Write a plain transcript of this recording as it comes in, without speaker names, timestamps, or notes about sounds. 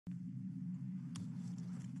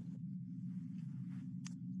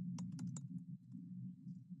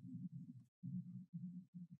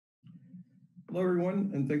Hello, everyone,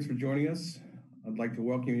 and thanks for joining us. I'd like to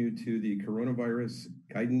welcome you to the Coronavirus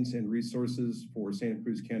Guidance and Resources for Santa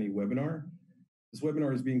Cruz County webinar. This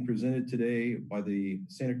webinar is being presented today by the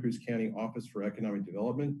Santa Cruz County Office for Economic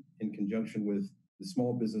Development in conjunction with the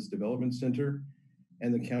Small Business Development Center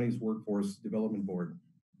and the county's Workforce Development Board.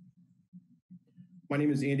 My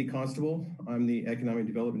name is Andy Constable. I'm the Economic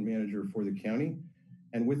Development Manager for the county.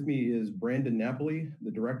 And with me is Brandon Napoli,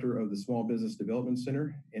 the Director of the Small Business Development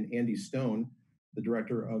Center, and Andy Stone, the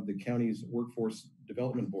Director of the county's Workforce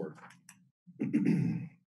Development Board. We'll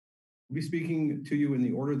be speaking to you in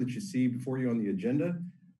the order that you see before you on the agenda.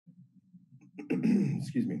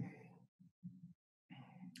 Excuse me.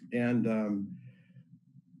 And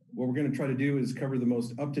what we're going to try to do is cover the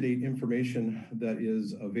most up-to-date information that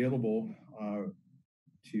is available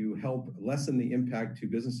to help lessen the impact to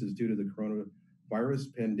businesses due to the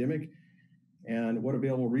coronavirus pandemic, and what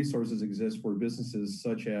available resources exist for businesses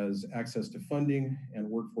such as access to funding and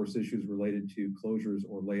workforce issues related to closures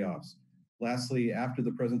or layoffs. Lastly, after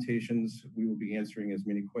the presentations, we will be answering as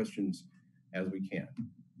many questions as we can.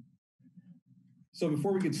 So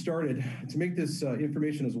before we get started, to make this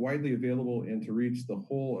information as widely available and to reach the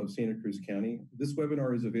whole of Santa Cruz County, this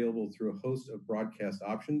webinar is available through a host of broadcast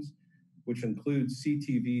options, which includes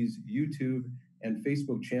CTV's YouTube and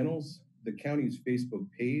Facebook channels, the county's Facebook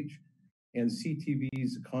page, and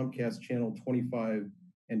CTV's Comcast Channel 25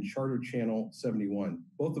 and Charter Channel 71,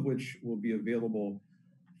 both of which will be available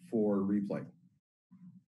for replay.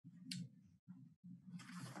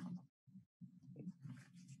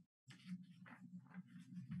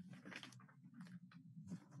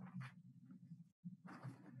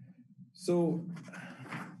 So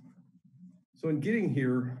in getting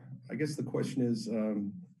here, I guess the question is,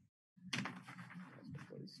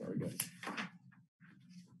 sorry guys.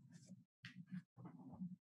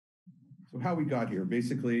 So how we got here,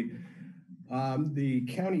 basically, the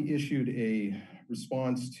county issued a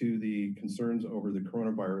response to the concerns over the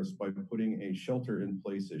coronavirus by putting a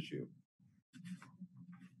shelter-in-place issue.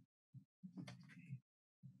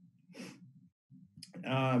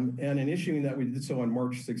 And in issuing that, we did so on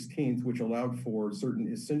March 16th, which allowed for certain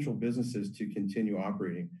essential businesses to continue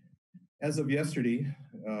operating. As of yesterday,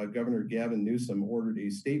 Governor Gavin Newsom ordered a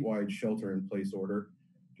statewide shelter-in-place order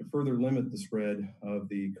to further limit the spread of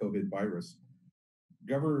the COVID virus.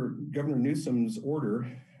 Governor Newsom's order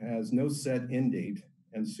has no set end date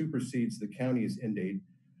and supersedes the county's end date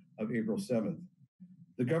of April 7th.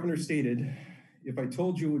 The governor stated, "If I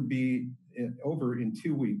told you it would be over in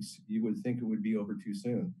 2 weeks, you would think it would be over too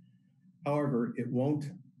soon. However, it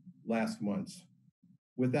won't last months.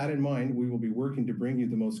 With that in mind, we will be working to bring you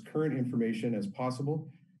the most current information as possible,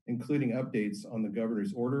 including updates on the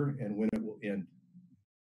governor's order and when it will end."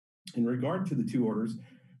 In regard to the two orders,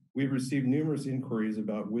 we've received numerous inquiries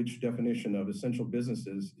about which definition of essential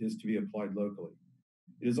businesses is to be applied locally.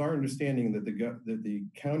 It is our understanding that the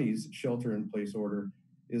county's shelter-in-place order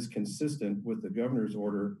is consistent with the governor's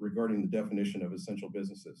order regarding the definition of essential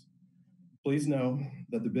businesses. Please know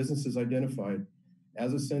that the businesses identified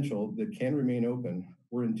as essential that can remain open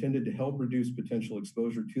were intended to help reduce potential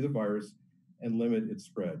exposure to the virus and limit its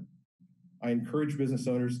spread. I encourage business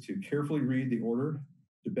owners to carefully read the order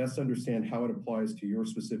to best understand how it applies to your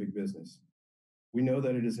specific business. We know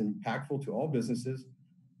that it is impactful to all businesses,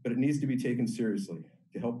 but it needs to be taken seriously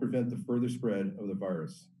to help prevent the further spread of the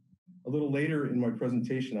virus. A little later in my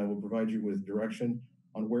presentation, I will provide you with direction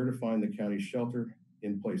on where to find the county's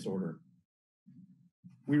shelter-in-place order.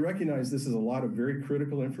 We recognize this is a lot of very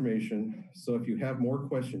critical information, so if you have more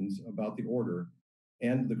questions about the order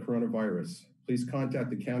and the coronavirus, please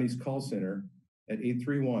contact the county's call center at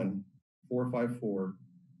 831-454-4242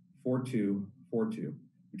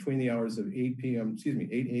 between the hours of 8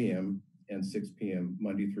 a.m. and 6 p.m.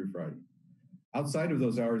 Monday through Friday. Outside of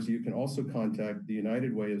those hours, you can also contact the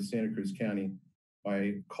United Way of Santa Cruz County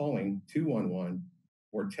by calling 211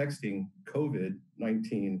 or texting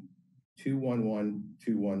COVID-19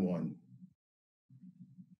 211-211.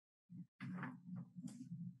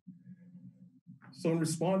 So in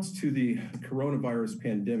response to the coronavirus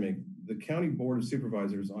pandemic, the County Board of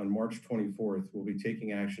Supervisors on March 24th will be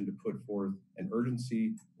taking action to put forth an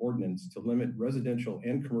urgency ordinance to limit residential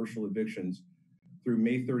and commercial evictions through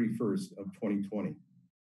May 31st of 2020.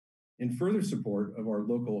 In further support of our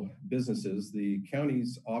local businesses, the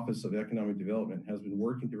county's Office of Economic Development has been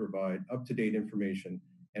working to provide up-to-date information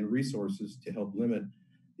and resources to help limit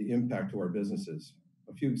the impact to our businesses.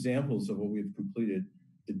 A few examples of what we've completed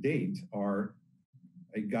to date are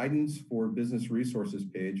a guidance for business resources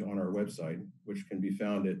page on our website, which can be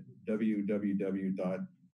found at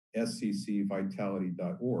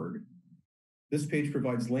www.sccvitality.org, This page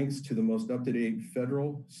provides links to the most up-to-date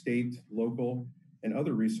federal, state, local, and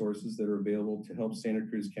other resources that are available to help Santa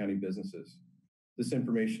Cruz County businesses. This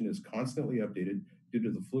information is constantly updated due to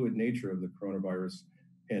the fluid nature of the coronavirus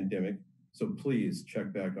pandemic, so please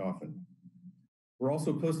check back often. We're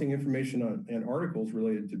also posting information on, and articles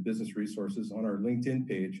related to business resources on our LinkedIn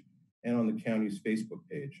page and on the county's Facebook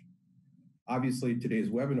page. Obviously, today's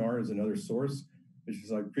webinar is another source, which,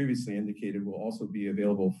 as I previously indicated, will also be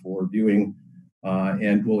available for viewing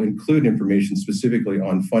and will include information specifically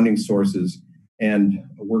on funding sources and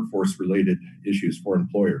workforce-related issues for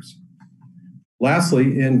employers.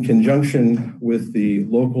 Lastly, in conjunction with the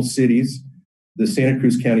local cities, the Santa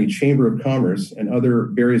Cruz County Chamber of Commerce, and other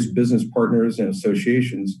various business partners and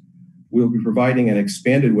associations, we'll be providing an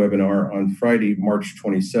expanded webinar on Friday, March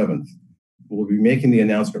 27th. We'll be making the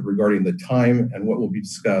announcement regarding the time and what will be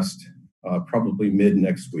discussed probably mid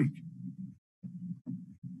next week.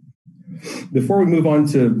 Before we move on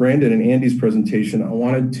to Brandon and Andy's presentation, I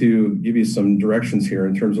wanted to give you some directions here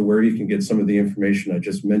in terms of where you can get some of the information I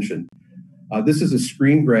just mentioned. This is a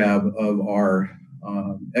screen grab of our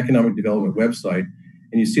economic development website,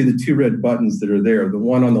 and you see the two red buttons that are there. The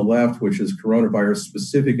one on the left, which is coronavirus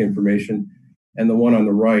specific information, and the one on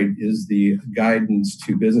the right is the guidance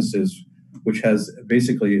to businesses, which has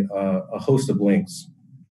basically a host of links.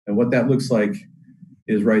 And what that looks like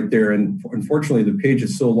is right there. And unfortunately, the page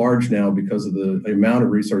is so large now because of the amount of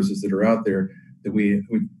resources that are out there that we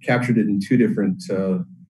captured it in two different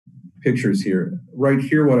pictures here. Right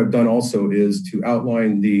here, what I've done also is to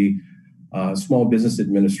outline the Small Business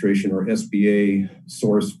Administration, or SBA,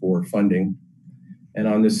 source for funding. And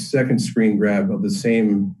on this second screen grab of the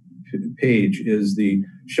same page is the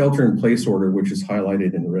shelter-in-place order, which is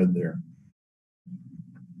highlighted in red there.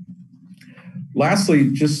 Lastly,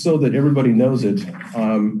 just so that everybody knows it,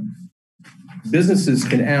 businesses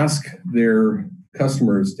can ask their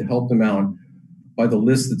customers to help them out by the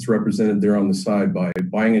list that's represented there on the side, by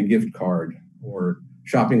buying a gift card or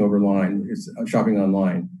shopping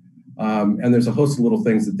online. And there's a host of little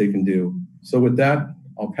things that they can do. So with that,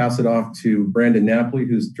 I'll pass it off to Brandon Napoli,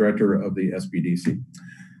 who's director of the SBDC.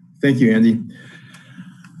 Thank you, Andy.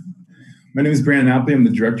 My name is Brandon Napoli. I'm the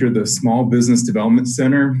director of the Small Business Development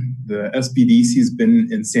Center. The SBDC has been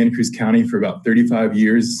in Santa Cruz County for about 35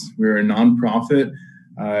 years. We're a nonprofit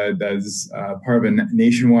that is part of a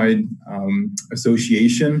nationwide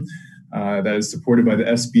association that is supported by the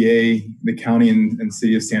SBA, the county and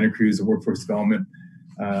city of Santa Cruz, the workforce development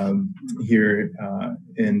here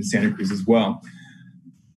in Santa Cruz as well.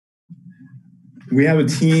 We have a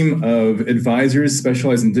team of advisors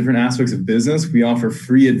specialized in different aspects of business. We offer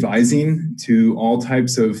free advising to all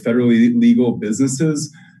types of federally legal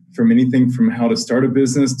businesses, from anything from how to start a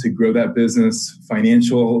business to grow that business,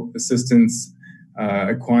 financial assistance,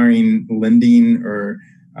 acquiring lending or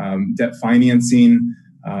debt financing,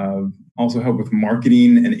 also help with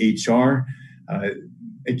marketing and HR.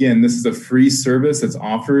 Again, this is a free service that's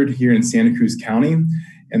offered here in Santa Cruz County.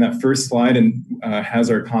 And that first slide has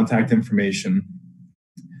our contact information.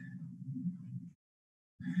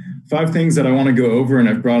 5 things that I want to go over, and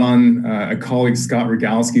I've brought on a colleague, Scott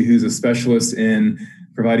Rogalski, who's a specialist in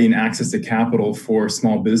providing access to capital for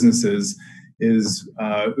small businesses, is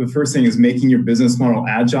the first thing is making your business model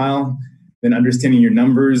agile, then understanding your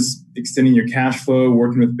numbers, extending your cash flow,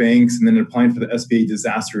 working with banks, and then applying for the SBA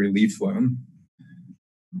disaster relief loan.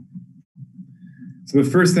 So the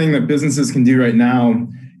first thing that businesses can do right now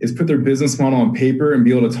is put their business model on paper and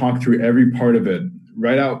be able to talk through every part of it.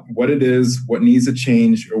 Write out what it is, what needs to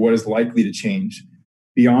change, or what is likely to change.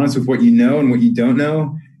 Be honest with what you know and what you don't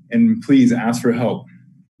know, and please ask for help.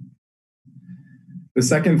 The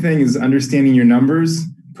second thing is understanding your numbers.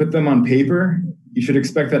 Put them on paper. You should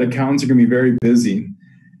expect that accountants are going to be very busy.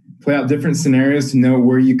 Play out different scenarios to know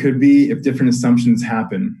where you could be if different assumptions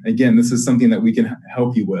happen. Again, this is something that we can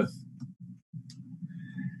help you with.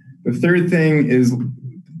 The third thing is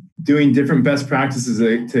doing different best practices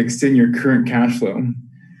to extend your current cash flow.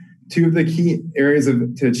 2 of the key areas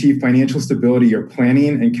to achieve financial stability are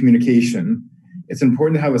planning and communication. It's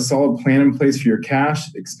important to have a solid plan in place for your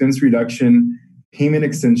cash, expense reduction, payment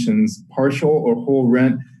extensions, partial or whole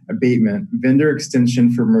rent abatement, vendor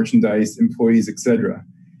extension for merchandise, employees, etc.,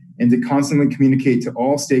 and to constantly communicate to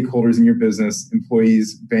all stakeholders in your business,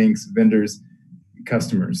 employees, banks, vendors,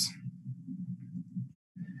 customers.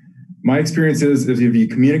 My experience is if you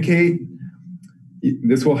communicate,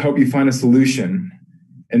 this will help you find a solution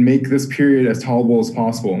and make this period as tolerable as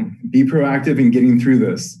possible. Be proactive in getting through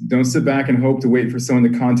this. Don't sit back and hope to wait for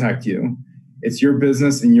someone to contact you. It's your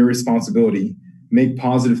business and your responsibility. Make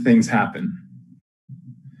positive things happen.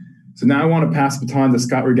 So now I want to pass the baton to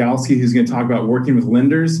Scott Rogalski, who's going to talk about working with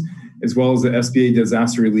lenders as well as the SBA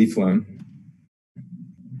disaster relief loan.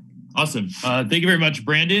 Awesome. Thank you very much,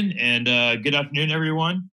 Brandon, and good afternoon,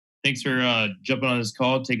 everyone. Thanks for jumping on this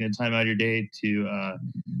call, taking the time out of your day to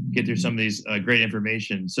get through some of these great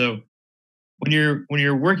information. So when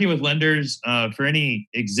you're working with lenders for any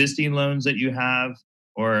existing loans that you have,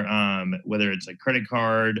 or whether it's a credit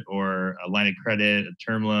card or a line of credit, a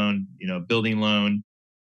term loan, building loan,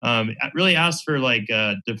 really ask for like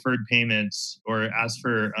deferred payments, or ask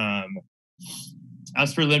for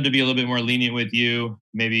them to be a little bit more lenient with you.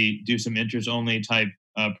 Maybe do some interest only type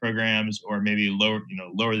programs, or maybe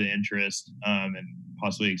lower the interest and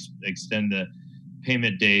possibly extend the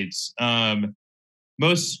payment dates.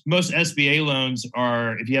 Most SBA loans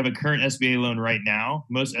are, if you have a current SBA loan right now,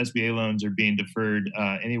 most SBA loans are being deferred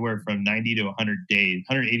anywhere from 90 to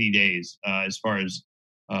 180 days as far as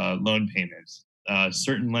loan payments.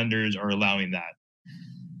 Certain lenders are allowing that.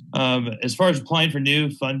 As far as applying for new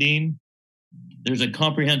funding, there's a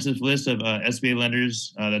comprehensive list of SBA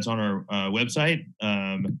lenders that's on our website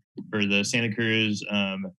for the Santa Cruz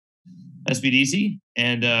SBDC,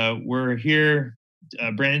 and we're here.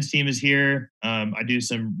 Brandon's team is here. I do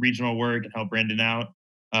some regional work and help Brandon out.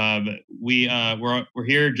 We're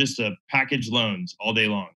here just to package loans all day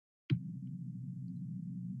long.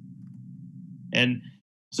 And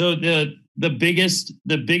so the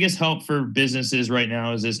biggest help for businesses right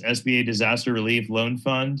now is this SBA Disaster Relief Loan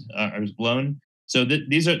Fund or loan. So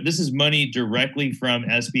this is money directly from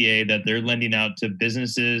SBA that they're lending out to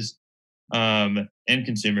businesses and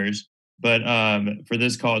consumers. But for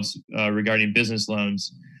this call, it's regarding business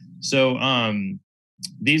loans. So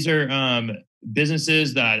these are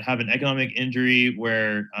businesses that have an economic injury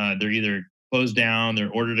where they're either closed down,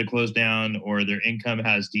 they're ordered to close down, or their income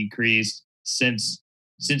has decreased since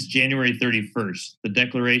January 31st. The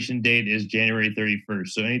declaration date is January 31st.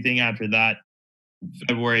 So anything after that,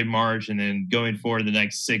 February, March, and then going forward the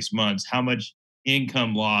next 6 months, how much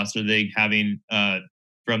income loss are they having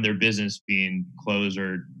from their business being closed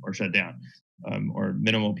or shut down, or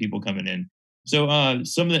minimal people coming in? So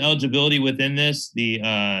some of the eligibility within this,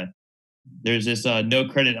 there's this no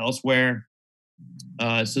credit elsewhere.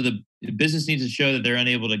 So the business needs to show that they're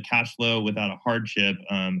unable to cash flow without a hardship.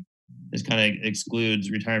 This kind of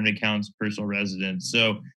excludes retirement accounts, personal residence.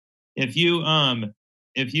 So if you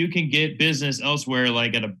can get business elsewhere,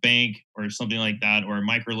 like at a bank or something like that, or a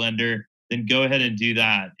micro lender, then go ahead and do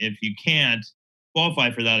that. If you can't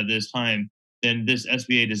qualify for that at this time, then this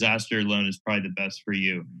SBA disaster loan is probably the best for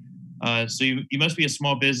you. So you must be a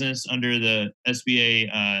small business under the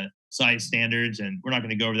SBA size standards, and we're not going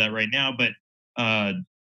to go over that right now, but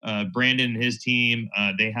Brandon and his team,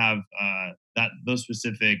 they have those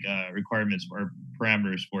specific requirements or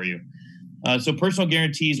parameters for you. So personal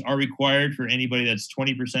guarantees are required for anybody that's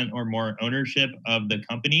 20% or more ownership of the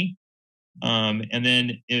company. And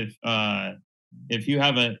then if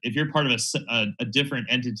you're part of a different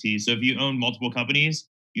entity, so if you own multiple companies,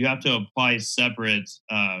 you have to apply separate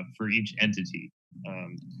for each entity.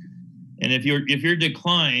 And if you're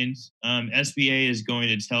declined, SBA is going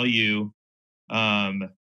to tell you,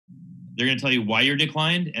 they're going to tell you why you're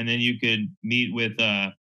declined, and then you could meet with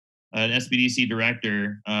an SBDC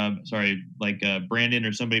director, Brandon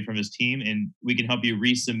or somebody from his team, and we can help you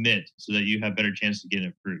resubmit so that you have better chance to get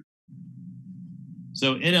it approved.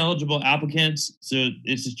 So ineligible applicants, so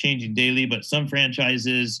this is changing daily, but some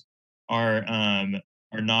franchises are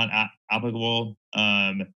not applicable,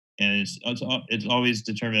 and it's always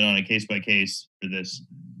determined on a case by case for this.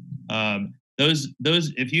 Those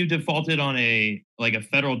if you defaulted on a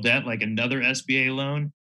federal debt, like another SBA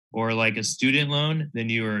loan or like a student loan, then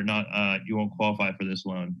you are not you won't qualify for this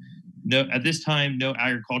loan. No, at this time, no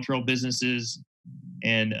agricultural businesses,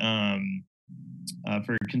 and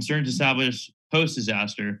for concerns established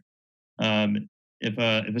post-disaster, if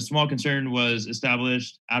a small concern was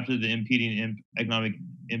established after the impeding economic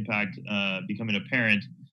impact becoming apparent,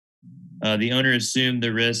 the owner assumed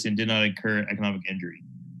the risk and did not incur economic injury.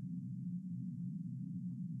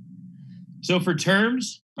 So for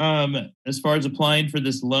terms, as far as applying for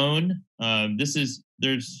this loan, there's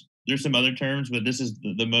some other terms, but this is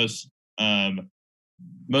the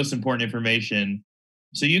most important information.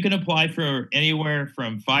 So you can apply for anywhere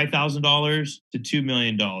from $5,000 to $2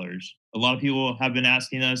 million. A lot of people have been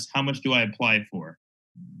asking us, how much do I apply for?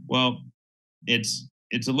 Well, it's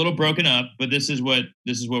a little broken up, but this is what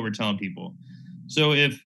we're telling people. So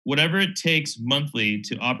if whatever it takes monthly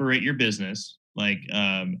to operate your business,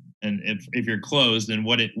 and if you're closed, then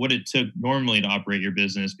what it took normally to operate your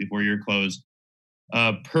business before you're closed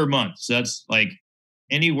per month. So that's like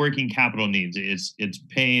any working capital needs. It's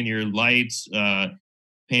paying your lights,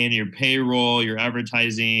 paying your payroll, your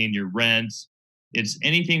advertising, your rent. It's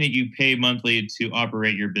anything that you pay monthly to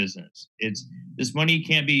operate your business. This money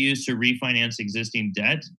can't be used to refinance existing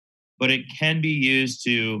debt, but it can be used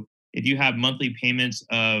to, if you have monthly payments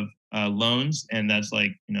of loans, and that's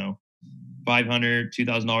like, $500,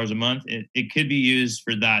 $2,000 a month, it could be used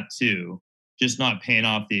for that too, just not paying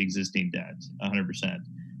off the existing debt 100%.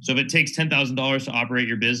 So if it takes $10,000 to operate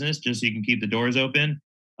your business just so you can keep the doors open,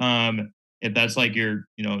 if that's like your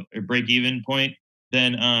break even point,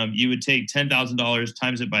 then you would take $10,000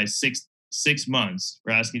 times it by six months.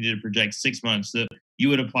 We're asking you to project 6 months. So you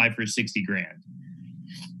would apply for 60 grand.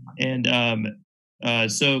 And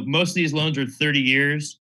so most of these loans are 30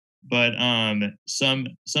 years, but some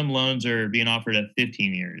loans are being offered at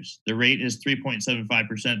 15 years. The rate is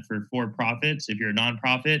 3.75% for for-profits. If you're a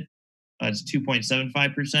nonprofit, it's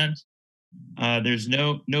 2.75%. There's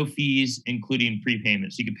no fees, including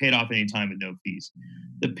prepayments. You can pay it off anytime with no fees.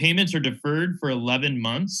 The payments are deferred for 11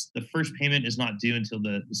 months. The first payment is not due until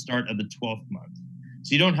the start of the 12th month.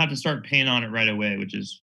 So you don't have to start paying on it right away, which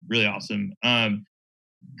is really awesome.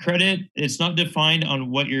 Credit, it's not defined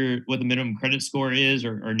on what the minimum credit score is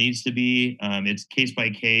or needs to be. It's case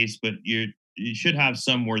by case, but you should have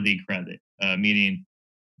some worthy credit, meaning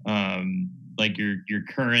like your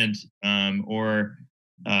current, or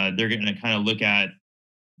they're going to kind of look at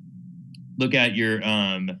your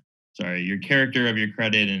your character of your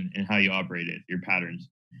credit and how you operate it, your patterns.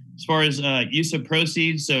 As far as use of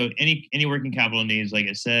proceeds, so any working capital needs, like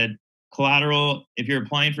I said, collateral, if you're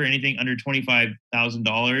applying for anything under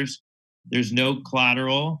 $25,000, there's no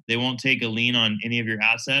collateral. They won't take a lien on any of your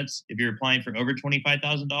assets. If you're applying for over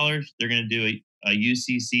 $25,000, they're going to do a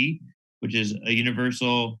UCC, which is a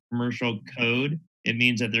Universal Commercial Code. It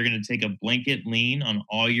means that they're going to take a blanket lien on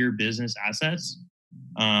all your business assets,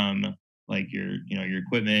 like your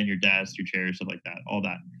equipment, your desk, your chairs, stuff like that, all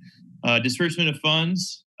that. Disbursement of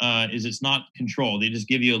funds it's not controlled. They just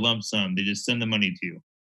give you a lump sum. They just send the money to you.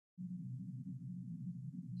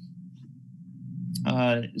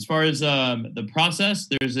 As far as the process,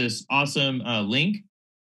 there's this awesome link.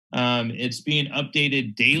 It's being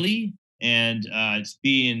updated daily, and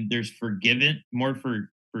there's more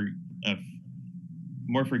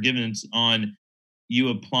forgiveness on you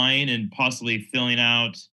applying and possibly filling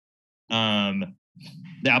out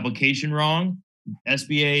the application wrong.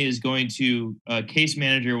 SBA is going to, case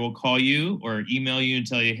manager will call you or email you and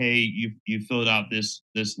tell you, hey, you filled out this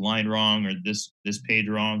line wrong or this page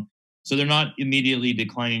wrong. So they're not immediately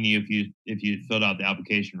declining you if you filled out the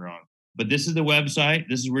application wrong. But this is the website.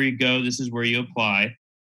 This is where you go. This is where you apply.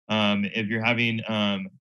 If you're having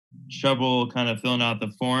trouble kind of filling out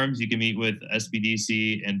the forms, you can meet with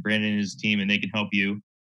SBDC and Brandon and his team, and they can help you.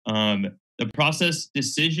 The process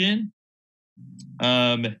decision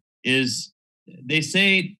is they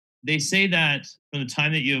say that from the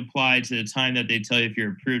time that you apply to the time that they tell you if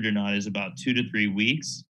you're approved or not is about 2 to 3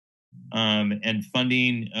 weeks. And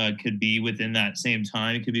funding could be within that same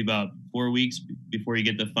time. It could be about 4 weeks before you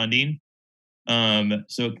get the funding.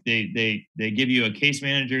 So they give you a case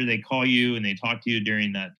manager, they call you and they talk to you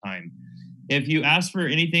during that time. If you ask for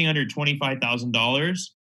anything under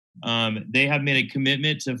 $25,000, they have made a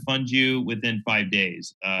commitment to fund you within 5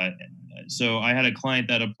 days. So I had a client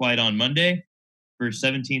that applied on Monday for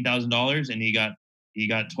 $17,000, and he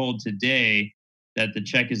got told today that the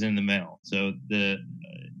check is in the mail. So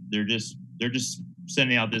they're just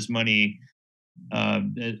sending out this money.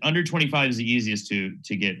 Under 25 is the easiest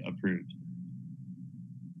to get approved.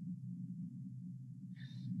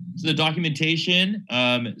 So the documentation.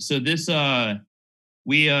 So this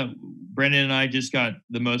Brendan and I just got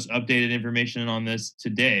the most updated information on this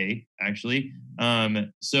today, actually.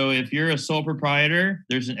 So if you're a sole proprietor,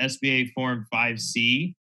 there's an SBA Form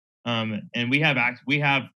 5C, and we have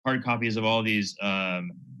hard copies of all these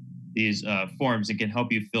forms that can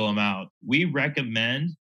help you fill them out. We recommend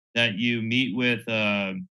that you meet with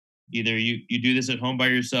either you do this at home by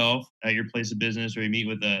yourself at your place of business, or you meet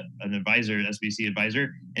with an advisor, an SBC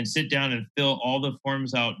advisor, and sit down and fill all the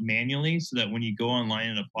forms out manually so that when you go online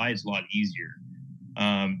and apply, it's a lot easier.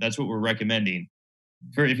 That's what we're recommending.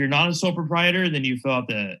 If you're not a sole proprietor, then you fill out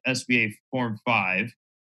the SBA Form 5,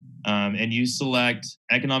 and you select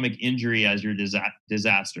economic injury as your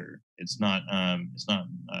disaster. It's not.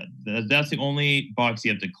 That's the only box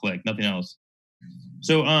you have to click. Nothing else.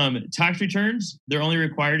 So tax returns, they're only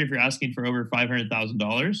required if you're asking for over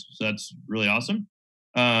 $500,000. So that's really awesome.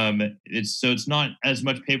 It's not as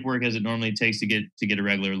much paperwork as it normally takes to get a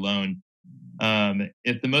regular loan.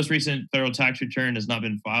 If the most recent federal tax return has not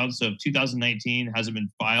been filed, so if 2019 hasn't been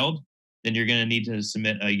filed, then you're going to need to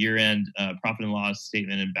submit a year-end profit and loss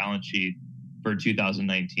statement and balance sheet for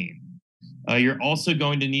 2019. You're also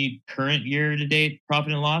going to need current year-to-date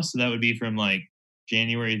profit and loss. So that would be from like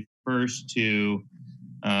January 1st to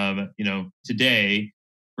today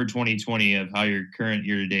for 2020 of how your current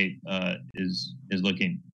year-to-date is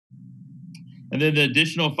looking. And then the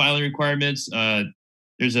additional filing requirements,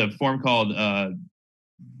 there's a form called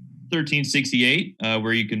 1368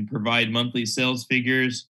 where you can provide monthly sales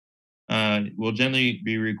figures. Will generally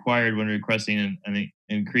be required when requesting an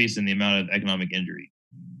increase in the amount of economic injury.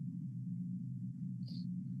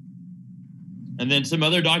 And then some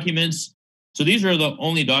other documents. So these are the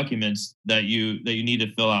only documents that you need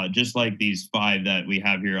to fill out, just like these 5 that we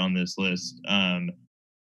have here on this list. The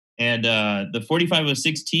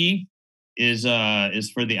 4506T is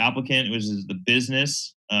for the applicant, which is the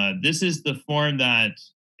business. This is the form that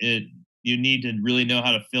you need to really know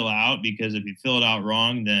how to fill out, because if you fill it out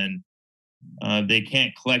wrong, then they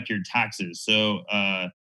can't collect your taxes. So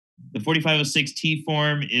the 4506T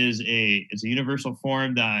form it's a universal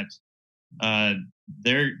form that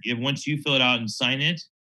once you fill it out and sign it,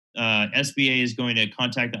 SBA is going to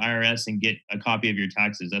contact the IRS and get a copy of your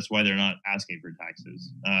taxes. That's why they're not asking for taxes,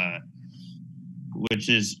 which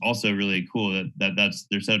is also really cool that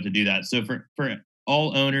they're set up to do that. So for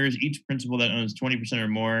all owners, each principal that owns 20% or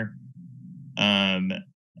more,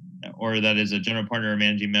 or that is a general partner or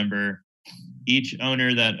managing member, each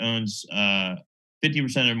owner that owns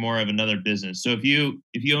 50% or more of another business. So if you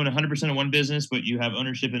own 100% of one business, but you have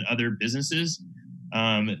ownership in other businesses,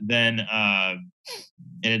 then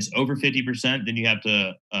and it's over 50%, then you have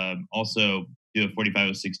to also do a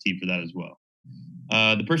 4506T for that as well.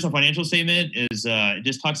 The personal financial statement is it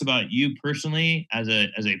just talks about you personally as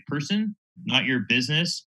a person, not your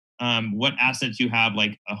business. What assets you have,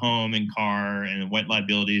 like a home and car, and what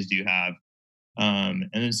liabilities do you have. And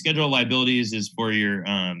then schedule of liabilities is for your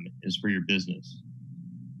business.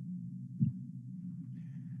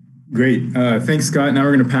 Great. Thanks, Scott. Now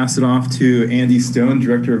we're going to pass it off to Andy Stone,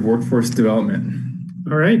 Director of Workforce Development.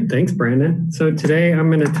 All right. Thanks, Brandon. So today I'm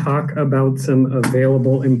going to talk about some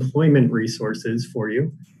available employment resources for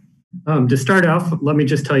you. To start off, let me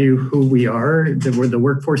just tell you who we are. The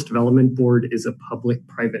Workforce Development Board is a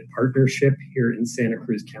public-private partnership here in Santa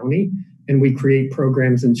Cruz County, and we create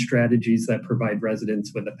programs and strategies that provide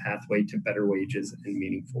residents with a pathway to better wages and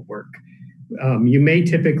meaningful work. You may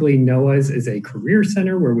typically know us as a career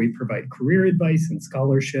center where we provide career advice and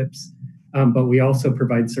scholarships, but we also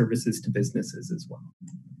provide services to businesses as well.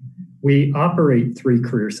 We operate 3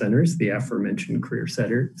 career centers, the aforementioned career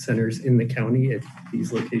centers in the county at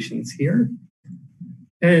these locations here.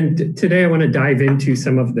 And today I want to dive into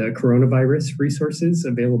some of the coronavirus resources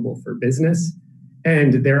available for business.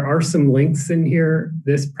 And there are some links in here.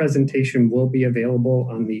 This presentation will be available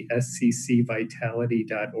on the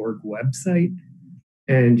sccvitality.org website,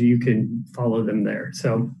 and you can follow them there.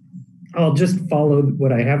 So I'll just follow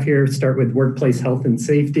what I have here, start with workplace health and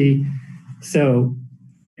safety. So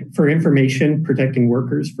for information protecting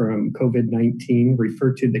workers from COVID-19,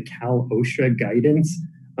 refer to the Cal OSHA guidance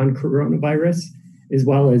on coronavirus, as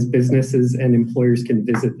well as businesses and employers can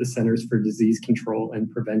visit the Centers for Disease Control and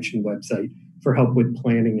Prevention website for help with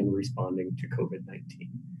planning and responding to COVID-19.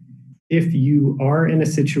 If you are in a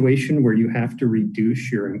situation where you have to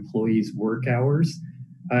reduce your employees' work hours,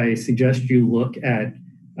 I suggest you look at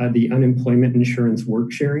the Unemployment Insurance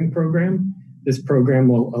Work Sharing Program. This program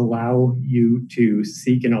will allow you to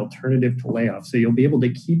seek an alternative to layoff. So you'll be able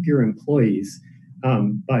to keep your employees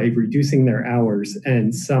by reducing their hours,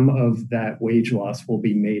 and some of that wage loss will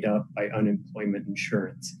be made up by unemployment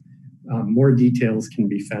insurance. More details can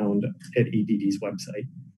be found at EDD's website.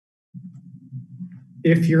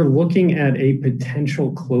 If you're looking at a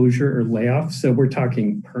potential closure or layoff, so we're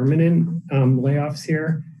talking permanent layoffs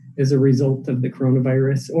here as a result of the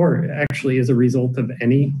coronavirus, or actually as a result of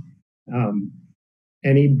any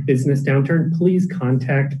business downturn, please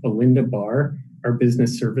contact Belinda Barr, our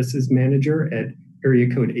business services manager, at area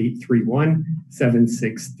code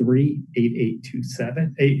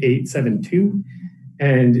 831-763-8872.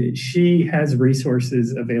 And she has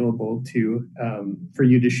resources available for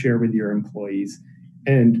you to share with your employees.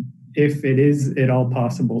 And if it is at all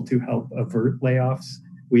possible to help avert layoffs,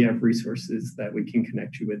 we have resources that we can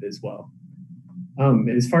connect you with as well.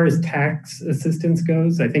 As far as tax assistance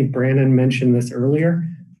goes, I think Brandon mentioned this earlier,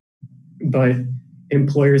 but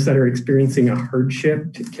employers that are experiencing a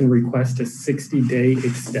hardship can request a 60-day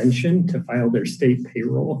extension to file their state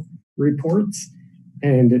payroll reports.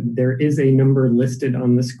 And there is a number listed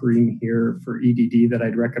on the screen here for EDD that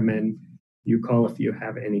I'd recommend you call if you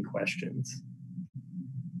have any questions.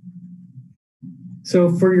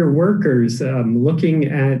 So for your workers, looking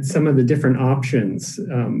at some of the different options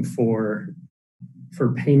for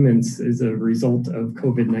payments as a result of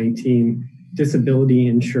COVID-19, disability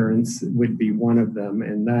insurance would be one of them,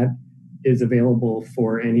 and that is available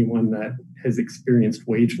for anyone that has experienced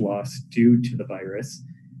wage loss due to the virus,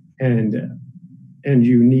 and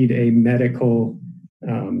you need a medical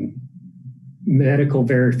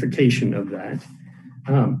verification of that.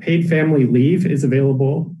 Paid family leave is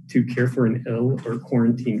available to care for an ill or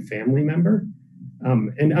quarantined family member.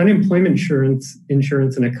 And unemployment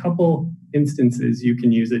insurance in a couple instances, you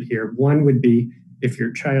can use it here. One would be if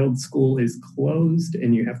your child's school is closed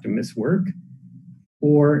and you have to miss work,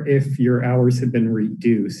 or if your hours have been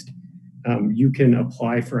reduced, you can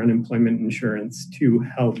apply for unemployment insurance to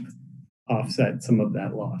help offset some of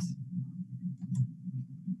that loss.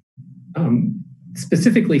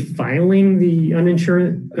 Specifically filing the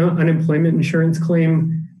unemployment insurance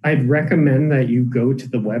claim, I'd recommend that you go to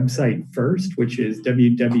the website first, which is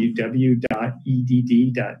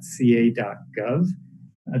www.edd.ca.gov.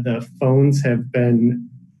 The phones have been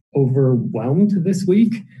overwhelmed this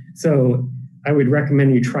week, so I would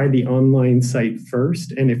recommend you try the online site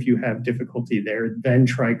first, and if you have difficulty there, then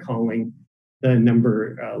try calling the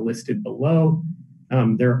number listed below.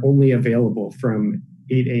 They're only available from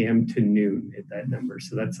 8 a.m. to noon at that number,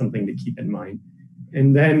 so that's something to keep in mind.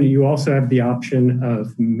 And then you also have the option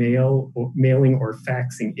of mailing or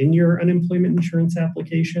faxing in your unemployment insurance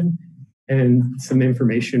application, and some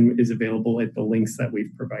information is available at the links that we've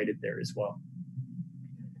provided there as well.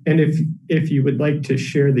 And if you would like to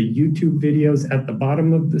share the YouTube videos at the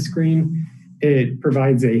bottom of the screen, it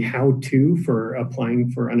provides a how-to for applying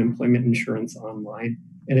for unemployment insurance online,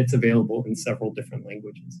 and it's available in several different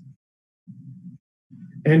languages.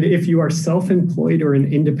 And if you are self-employed or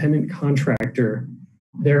an independent contractor,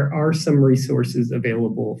 there are some resources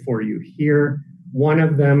available for you here. One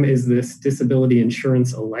of them is this disability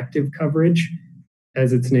insurance elective coverage.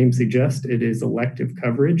 As its name suggests, it is elective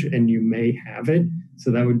coverage and you may have it.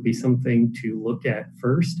 So that would be something to look at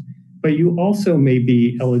first. But you also may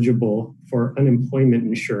be eligible for unemployment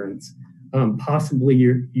insurance. Possibly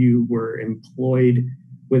you were employed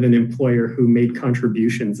with an employer who made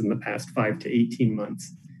contributions in the past 5 to 18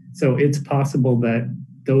 months. So it's possible that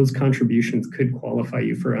those contributions could qualify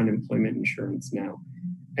you for unemployment insurance now.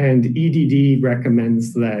 And EDD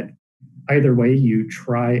recommends that either way you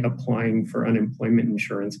try applying for unemployment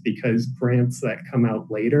insurance, because grants that come out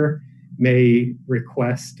later may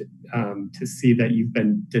request to see that you've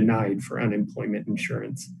been denied for unemployment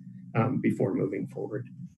insurance before moving forward.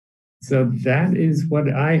 So that is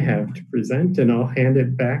what I have to present, and I'll hand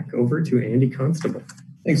it back over to Andy Constable.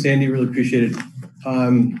 Thanks, Andy. Really appreciate it.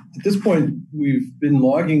 At this point, we've been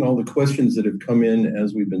logging all the questions that have come in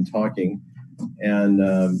as we've been talking. And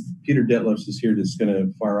Peter Detlefs is here, just going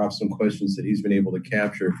to fire off some questions that he's been able to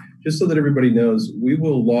capture. Just so that everybody knows, we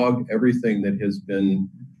will log everything that has been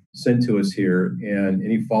sent to us here and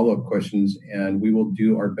any follow-up questions, and we will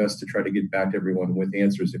do our best to try to get back to everyone with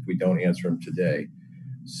answers if we don't answer them today.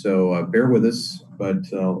 So bear with us, but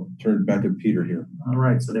I'll turn it back to Peter here. All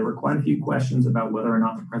right, so there were quite a few questions about whether or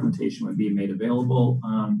not the presentation would be made available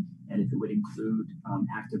and if it would include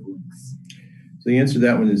active links. So the answer to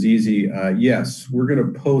that one is easy. Yes, we're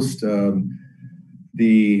going to post both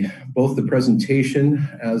the presentation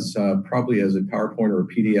as probably as a PowerPoint or a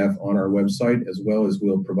PDF on our website, as well as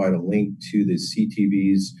we'll provide a link to the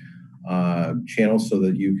CTV's channel so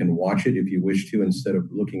that you can watch it if you wish to, instead of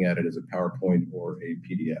looking at it as a PowerPoint or a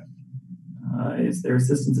PDF. Is there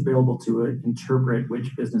assistance available to interpret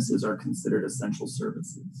which businesses are considered essential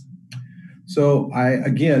services? So I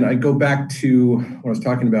go back to when I was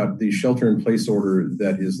talking about the shelter-in-place order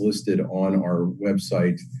that is listed on our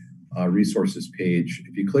website resources page.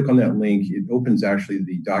 If you click on that link, it opens actually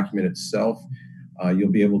the document itself.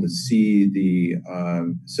 You'll be able to see the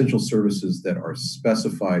essential services that are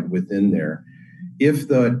specified within there. If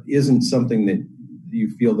that isn't something that you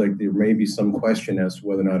feel like there may be some question as to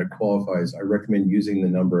whether or not it qualifies, I recommend using the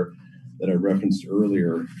number that I referenced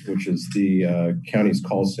earlier, which is the county's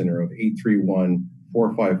call center of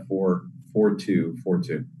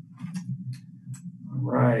 831-454-4242. All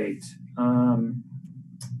right.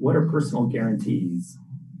 What are personal guarantees?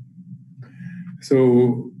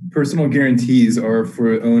 So personal guarantees are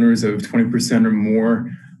for owners of 20% or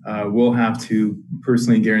more. We'll have to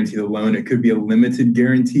personally guarantee the loan. It could be a limited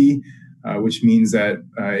guarantee, which means that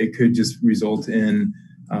it could just result in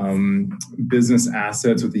business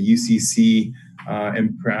assets with the UCC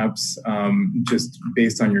and perhaps just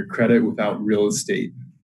based on your credit without real estate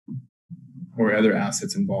or other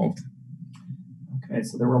assets involved. Okay,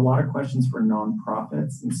 so there were a lot of questions for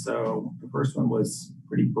nonprofits. And so the first one was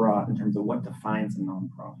pretty broad in terms of what defines a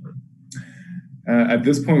nonprofit. At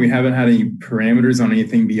this point, we haven't had any parameters on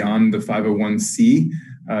anything beyond the 501c.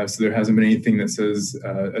 So there hasn't been anything that says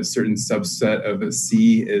a certain subset of a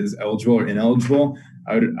C is eligible or ineligible.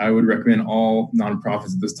 I would recommend all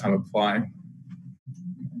nonprofits at this time apply.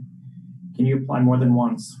 Can you apply more than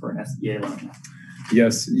once for an SBA loan?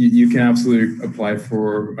 Yes, you can absolutely apply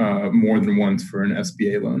for more than once for an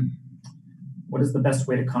SBA loan. What is the best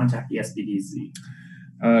way to contact the SBDC?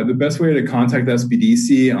 The best way to contact the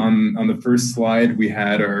SBDC, on the first slide, we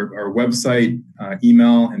had our website,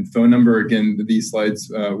 email, and phone number. Again, these slides,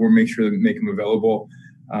 we'll make sure to make them available.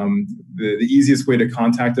 The easiest way to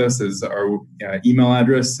contact us is our email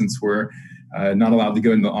address, since we're not allowed to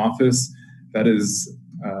go into the office. That is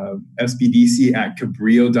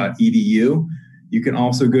sbdc@cabrillo.edu. You can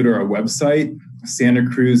also go to our website,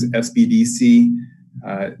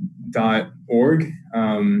 santacruzsbdc.org,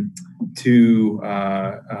 to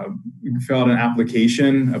fill out an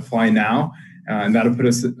application, apply now, and that'll put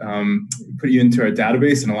you into our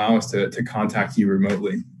database and allow us to contact you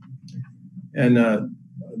remotely. And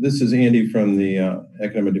this is Andy from the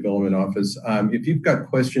Economic Development Office. If you've got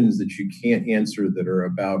questions that you can't answer that are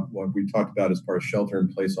about what we talked about as far as shelter in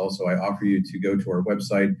place, also, I offer you to go to our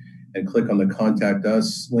website and click on the Contact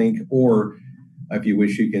Us link, or if you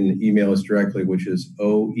wish, you can email us directly, which is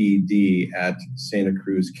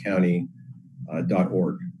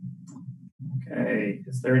oed@santacruzcounty.org. Okay.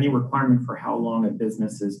 Is there any requirement for how long a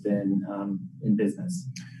business has been in business?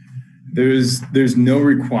 There's no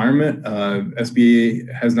requirement. SBA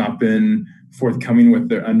has not been forthcoming with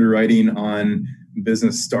their underwriting on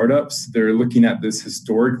business startups. They're looking at this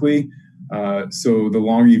historically. So the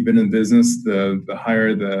longer you've been in business, the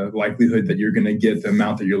higher the likelihood that you're going to get the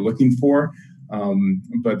amount that you're looking for.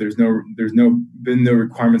 But there's been no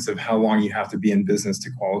requirements of how long you have to be in business to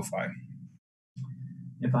qualify.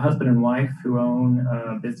 If a husband and wife who own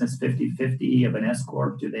a business 50-50 of an S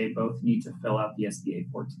Corp, do they both need to fill out the SBA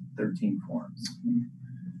 13 forms?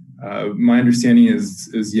 My understanding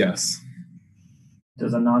is yes.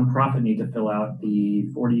 Does a nonprofit need to fill out the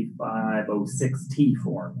 4506T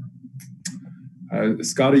form?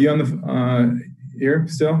 Scott, are you on the here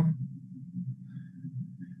still?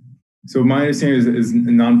 So my understanding is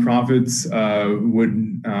nonprofits would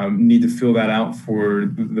need to fill that out for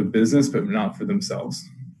the business, but not for themselves.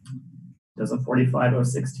 Does a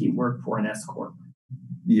 4506T work for an S Corp?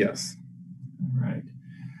 Yes. All right.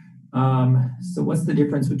 So what's the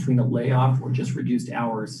difference between a layoff or just reduced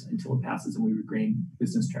hours until it passes and we regain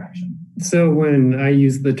business traction? So when I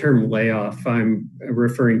use the term layoff, I'm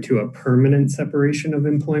referring to a permanent separation of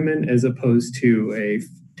employment as opposed to a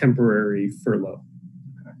temporary furlough.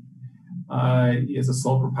 Is a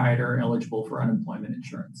sole proprietor eligible for unemployment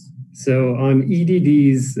insurance? So on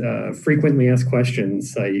EDD's frequently asked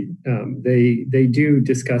questions site, they do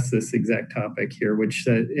discuss this exact topic here, which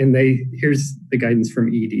here's the guidance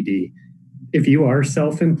from EDD. If you are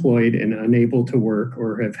self-employed and unable to work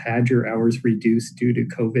or have had your hours reduced due to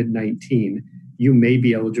COVID-19, you may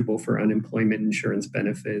be eligible for unemployment insurance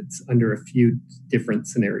benefits under a few different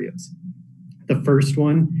scenarios. The first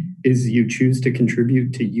one is you choose to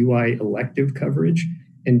contribute to UI elective coverage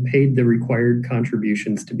and paid the required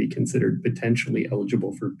contributions to be considered potentially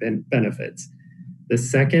eligible for benefits. The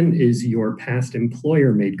second is your past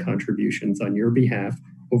employer made contributions on your behalf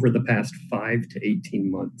over the past 5 to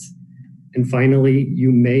 18 months. And finally,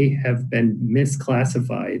 you may have been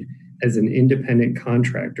misclassified as an independent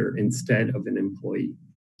contractor instead of an employee.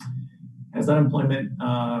 Has unemployment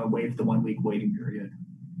waived the 1 week waiting period?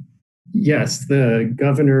 Yes, the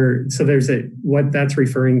governor, so what that's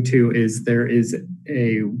referring to is there is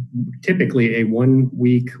typically a 1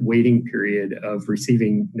 week waiting period of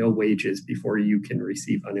receiving no wages before you can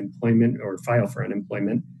receive unemployment or file for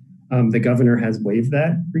unemployment. The governor has waived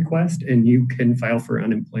that request and you can file for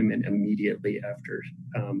unemployment immediately after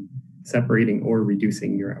separating or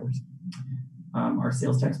reducing your hours. Are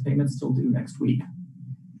sales tax payments still due next week?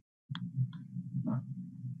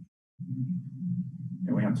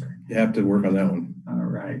 No answer. You have to work on that one. All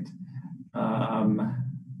right.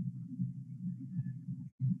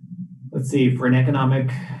 Let's see, for an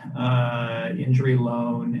economic injury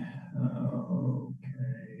loan,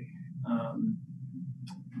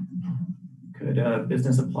 could a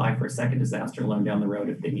business apply for a second disaster loan down the road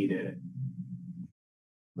if they needed it?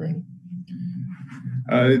 Right.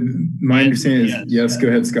 My understanding is yes. Go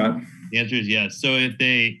ahead, Scott. The answer is yes. So if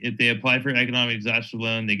they apply for economic disaster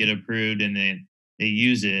loan, they get approved and they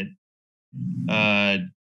use it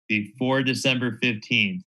before December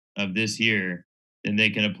 15th of this year, then they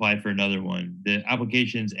can apply for another one. The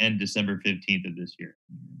applications end December 15th of this year.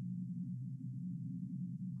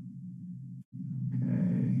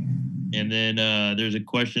 Okay. And then there's a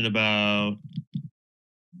question about,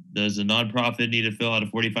 does a nonprofit need to fill out a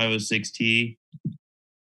 4506T?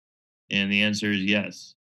 And the answer is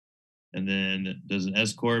yes. And then does an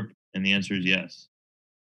S Corp? And the answer is yes.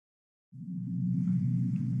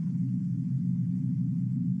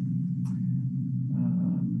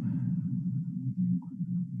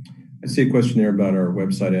 I see a question there about our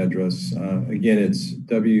website address. Again, it's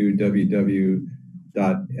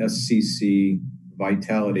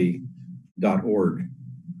www.sccvitality.org.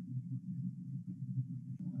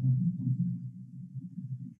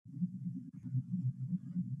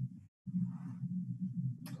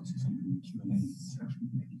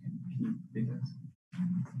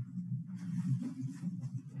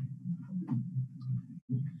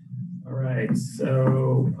 All right,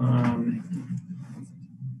 so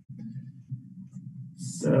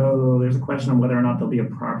there's a question on whether or not there'll be a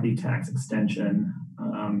property tax extension.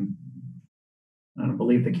 I don't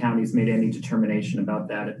believe the county's made any determination about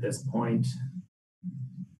that at this point.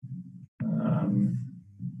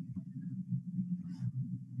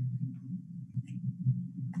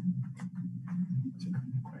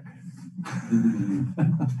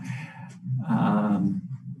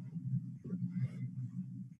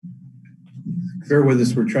 Bear with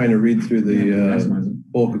us, we're trying to read through the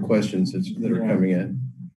bulk of questions that are coming in.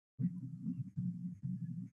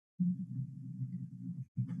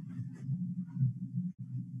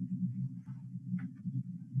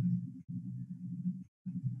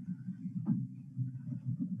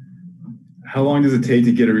 How long does it take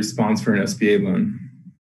to get a response for an SBA loan?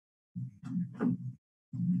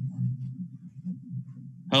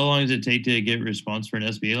 How long does it take to get a response for an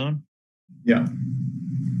SBA loan? Yeah.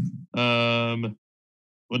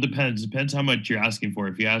 Well, it depends. Depends how much you're asking for.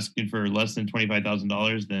 If you're asking for less than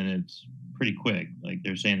 $25,000, then it's pretty quick. Like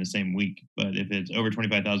they're saying the same week. But if it's over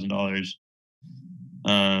 $25,000,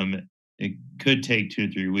 it could take 2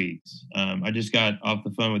 to 3 weeks. I just got off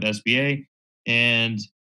the phone with SBA, and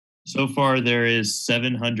so far there is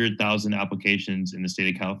 700,000 applications in the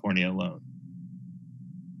state of California alone.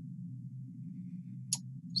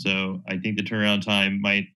 So I think the turnaround time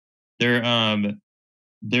might. They're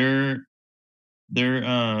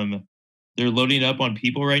loading up on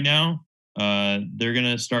people right now. They're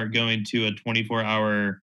gonna start going to a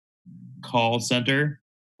 24-hour call center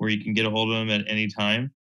where you can get a hold of them at any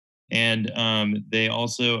time, and they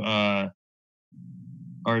also are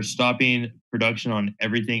stopping production on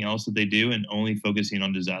everything else that they do and only focusing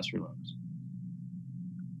on disaster loans.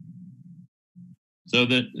 So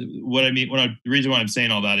the reason why I'm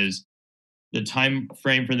saying all that is the time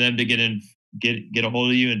frame for them to get a hold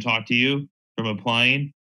of you and talk to you from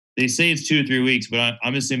applying. They say it's 2 to 3 weeks, but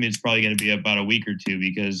I'm assuming it's probably going to be about a week or two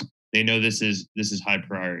because they know this is high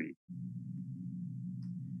priority.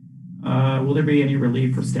 Will there be any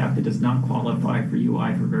relief for staff that does not qualify for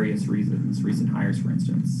UI for various reasons, recent hires, for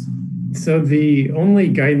instance? So the only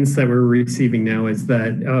guidance that we're receiving now is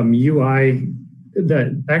that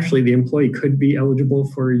that actually the employee could be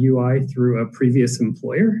eligible for UI through a previous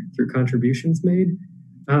employer through contributions made.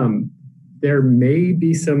 There may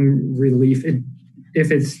be some relief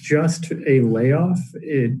if it's just a layoff.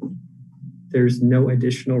 There's no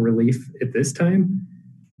additional relief at this time,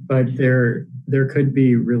 but there could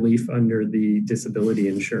be relief under the disability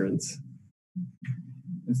insurance.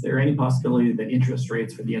 Is there any possibility that interest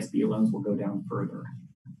rates for the SBA loans will go down further?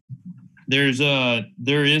 There is a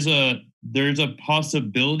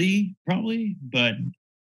possibility, probably, but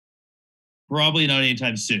probably not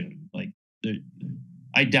anytime soon. Like,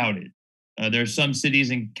 I doubt it. There are some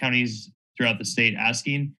cities and counties throughout the state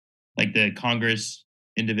asking, like the Congress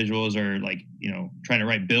individuals are like, trying to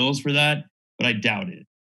write bills for that, but I doubt it.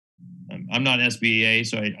 I'm not SBA,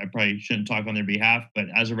 so I probably shouldn't talk on their behalf, but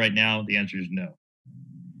as of right now, the answer is no.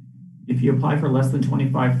 If you apply for less than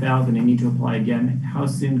 $25,000 and need to apply again, how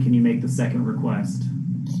soon can you make the second request?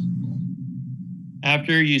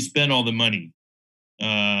 After you spend all the money.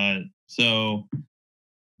 So,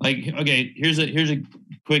 like, okay, here's a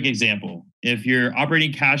quick example. If your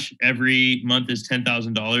operating cash every month is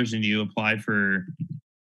 $10,000 and you apply for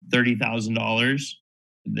 $30,000,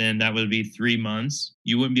 then that would be 3 months.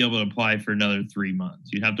 You wouldn't be able to apply for another 3 months.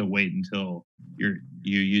 You'd have to wait until you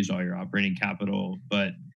use all your operating capital,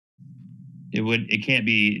 but it can't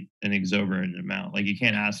be an exorbitant amount. Like you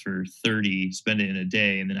can't ask for 30, spend it in a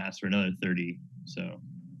day, and then ask for another 30. So,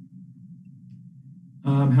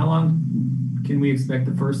 how long can we expect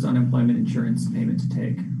the first unemployment insurance payment to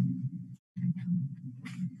take?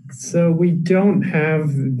 So we don't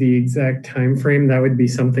have the exact time frame. That would be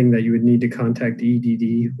something that you would need to contact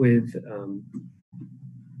EDD with.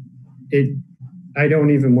 I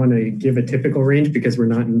don't even want to give a typical range because we're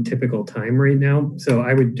not in typical time right now. So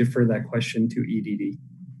I would defer that question to EDD.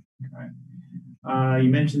 Okay. You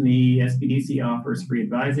mentioned the SBDC offers free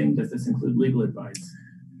advising. Does this include legal advice?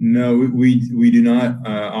 No, we do not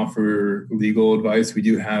offer legal advice. We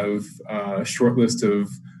do have a short list of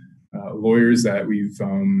lawyers that we've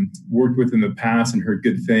worked with in the past and heard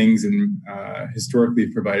good things, and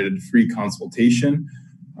historically provided free consultation.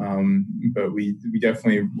 But we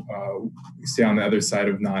definitely stay on the other side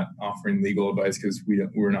of not offering legal advice because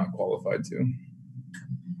we're not qualified to.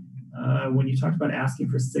 When you talked about asking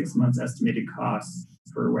for 6 months estimated costs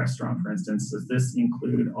for a restaurant, for instance, does this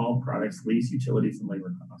include all products, lease, utilities, and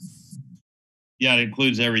labor costs? Yeah, it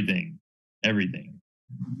includes everything. Everything.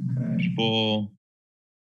 Okay. People,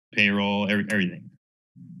 payroll, everything.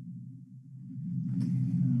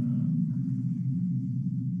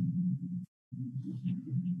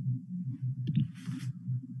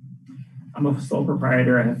 I'm a sole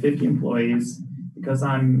proprietor. I have 50 employees. Because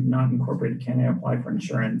I'm not incorporated, can I apply for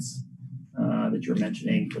insurance that you're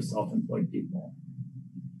mentioning for self-employed people?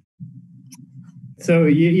 So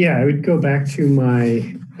yeah, I would go back to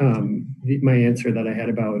my my answer that I had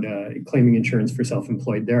about claiming insurance for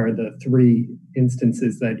self-employed. There are the 3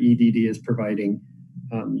 instances that EDD is providing.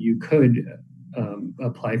 You could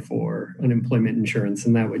apply for unemployment insurance,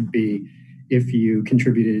 and that would be if you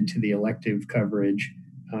contributed to the elective coverage,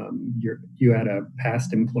 you had a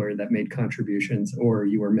past employer that made contributions, or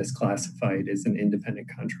you were misclassified as an independent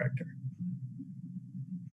contractor.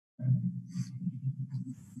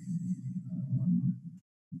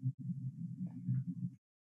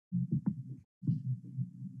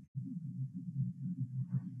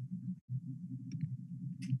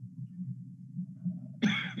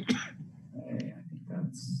 Okay, I think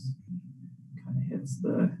that's kind of hits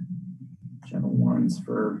the general ones.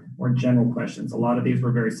 For more general questions, a lot of these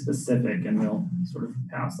were very specific, and we'll sort of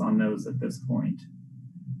pass on those at this point.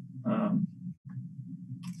 I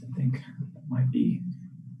think that might be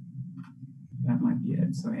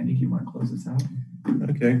it. So Andy, do you want to close this out?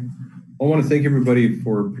 Okay. I want to thank everybody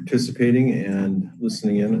for participating and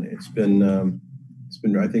listening in. It's been,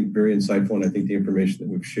 I think, very insightful, and I think the information that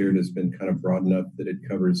we've shared has been kind of broad enough that it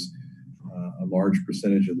covers a large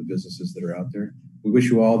percentage of the businesses that are out there. We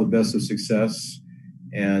wish you all the best of success,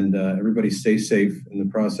 and everybody stay safe in the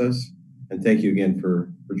process. And thank you again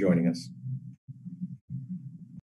for joining us.